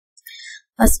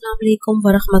Assalamualaikum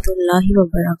warahmatullahi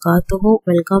wabarakatuh.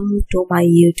 Welcome to my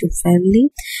YouTube family,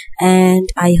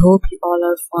 and I hope you all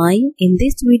are fine. In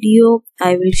this video,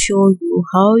 I will show you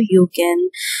how you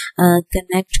can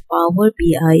connect Power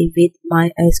BI with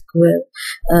MySQL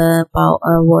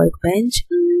workbench,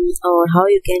 or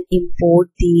how you can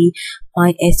import the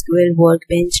MySQL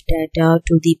workbench data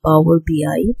to the Power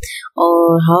BI,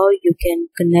 or how you can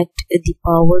connect the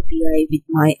Power BI with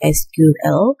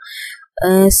MySQL.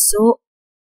 So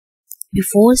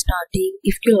before starting,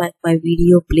 if you like my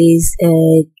video, please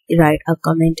write a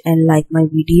comment and like my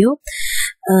video.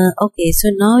 Okay, so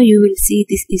now you will see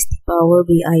this is the Power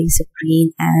BI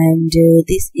screen, and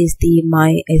this is the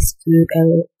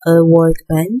MySQL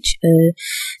workbench.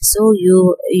 So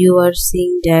you are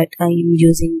seeing that I am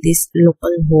using this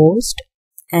local host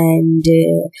and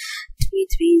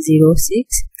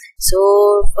 3306.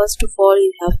 So first of all,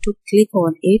 you have to click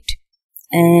on it,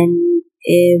 and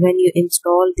when you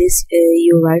install this,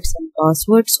 you write some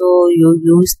password, so you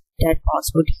use that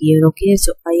password here. Okay,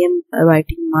 so I am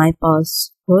writing my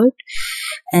password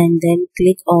and then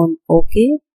click on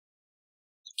OK,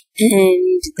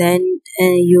 and then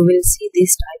you will see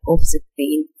this type of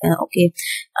screen. Okay,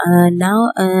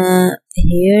 now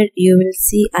here you will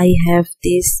see I have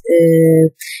this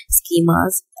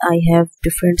schemas. I have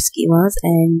different schemas,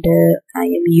 and I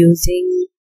am using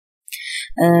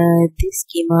this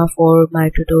schema for my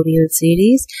tutorial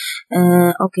series.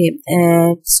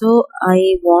 So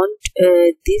I want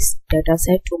this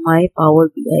dataset to my Power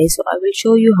BI, so I will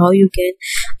show you how you can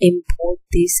import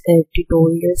this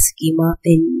tutorial schema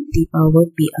in the Power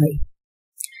BI.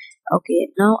 Okay,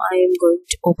 now I am going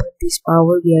to open this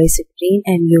Power BI screen,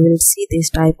 and you will see this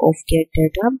type of get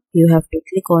data. You have to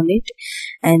click on it,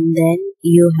 and then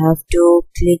you have to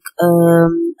click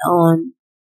on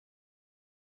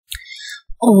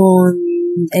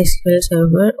SQL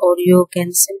server, or you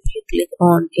can simply click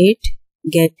on it,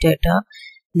 get data.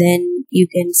 Then you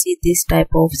can see this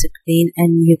type of screen,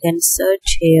 and you can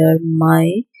search here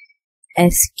MySQL,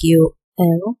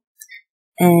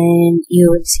 and you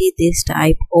will see this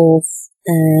type of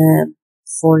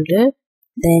folder.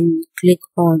 Then click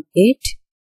on it.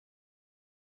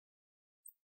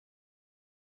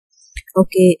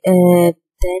 Okay,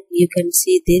 then you can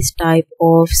see this type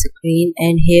of screen,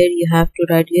 and here you have to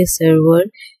write your server,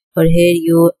 or here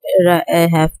you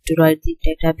have to write the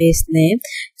database name.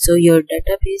 So your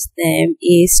database name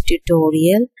is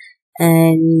tutorial,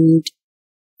 and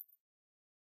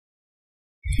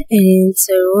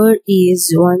server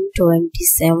is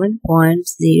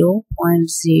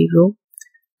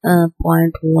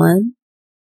 127.0.0.1,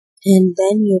 and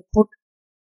then you put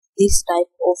this type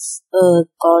of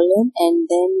column, and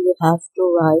then you have to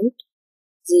write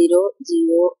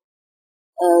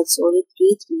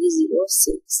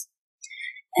 3306,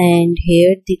 and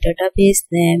here the database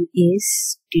name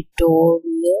is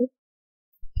tutorial.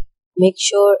 Make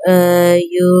sure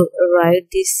you write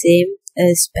the same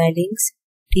spellings,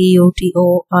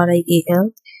 tutorial,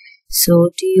 so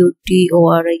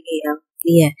tutorial.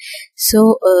 Yeah,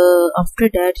 so after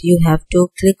that you have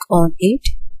to click on it,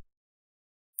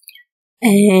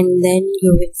 and then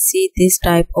you will see this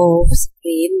type of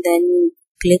screen. Then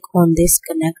click on this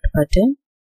connect button,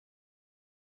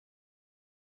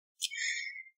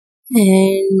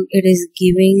 and it is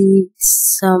giving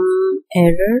some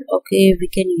error. Okay, we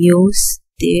can use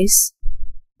this,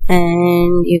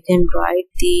 and you can write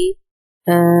the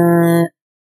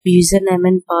username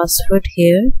and password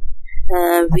here,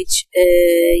 which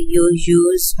you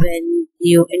use when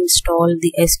you install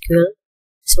the SQL.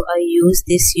 So I use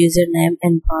this username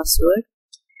and password.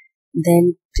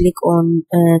 Then click on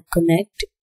connect,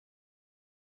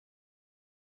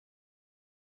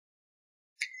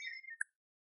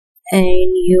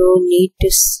 and you need to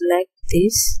select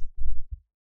this.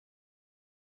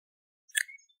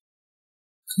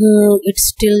 It's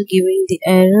still giving the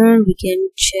error. We can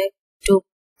check to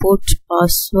put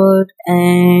password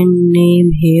and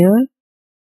name here,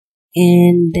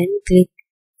 and then click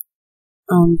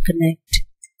on connect,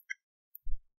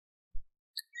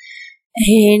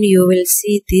 and you will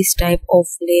see this type of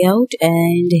layout,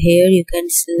 and here you can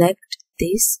select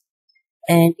this,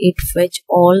 and it fetch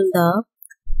all the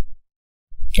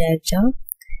data,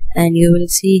 and you will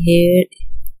see here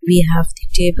we have the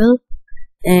table.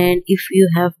 And if you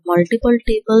have multiple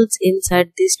tables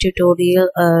inside this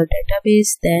tutorial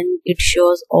database, then it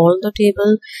shows all the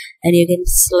table, and you can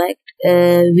select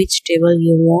which table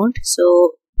you want.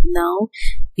 So Now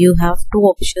you have two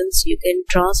options. You can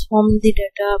transform the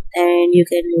data and you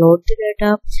can load the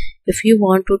data. If you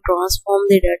want to transform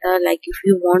the data, like if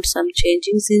you want some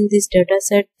changes in this data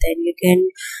set, then you can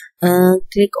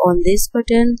click on this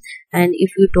button. And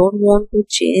if you don't want to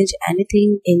change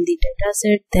anything in the data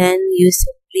set, then you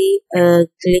simply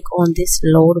click on this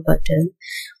load button.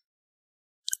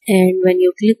 And when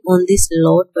you click on this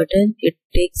load button, it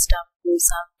takes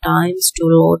some times to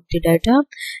load the data,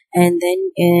 and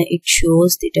then it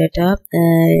shows the data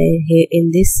here in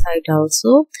this site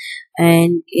also.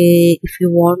 And if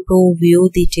you want to view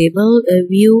the table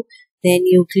view, then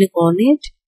you click on it.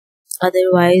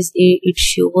 Otherwise it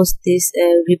shows this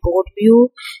report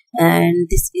view, and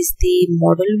this is the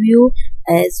model view.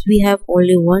 As we have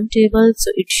only one table,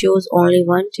 so it shows only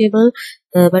one table,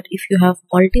 but if you have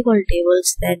multiple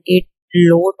tables, then it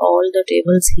load all the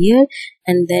tables here,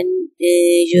 and then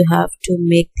you have to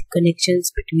make the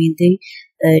connections between the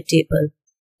table.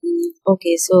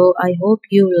 Okay, so I hope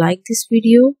you like this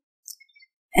video,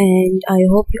 and I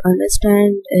hope you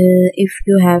understand if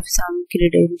you have some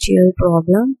credential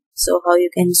problem, so how you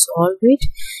can solve it.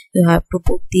 You have to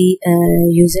put the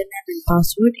username and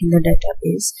password in the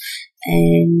database,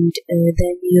 and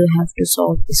then you have to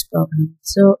solve this problem.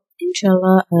 So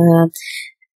inshallah,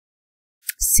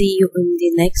 see you in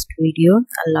the next video.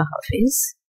 Allah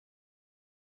Hafiz.